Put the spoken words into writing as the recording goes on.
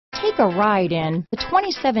Take a ride in the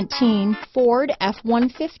 2017 Ford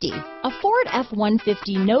F-150. A Ford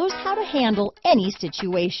F-150 knows how to handle any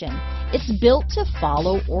situation. It's built to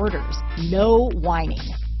follow orders, no whining.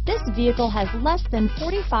 This vehicle has less than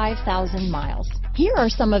 45,000 miles. Here are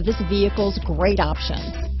some of this vehicle's great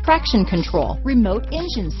options: traction control, remote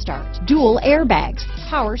engine start, dual airbags,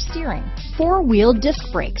 power steering, four-wheel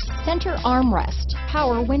disc brakes, center armrest,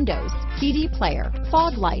 power windows, CD player,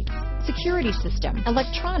 fog lights, security system,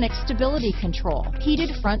 electronic stability control, heated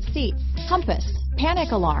front seats, compass,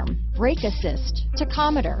 panic alarm, brake assist,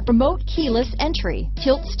 tachometer, remote keyless entry,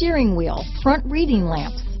 tilt steering wheel, front reading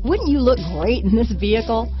lamps. Wouldn't you look great in this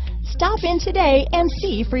vehicle? Stop in today and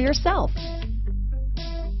see for yourself.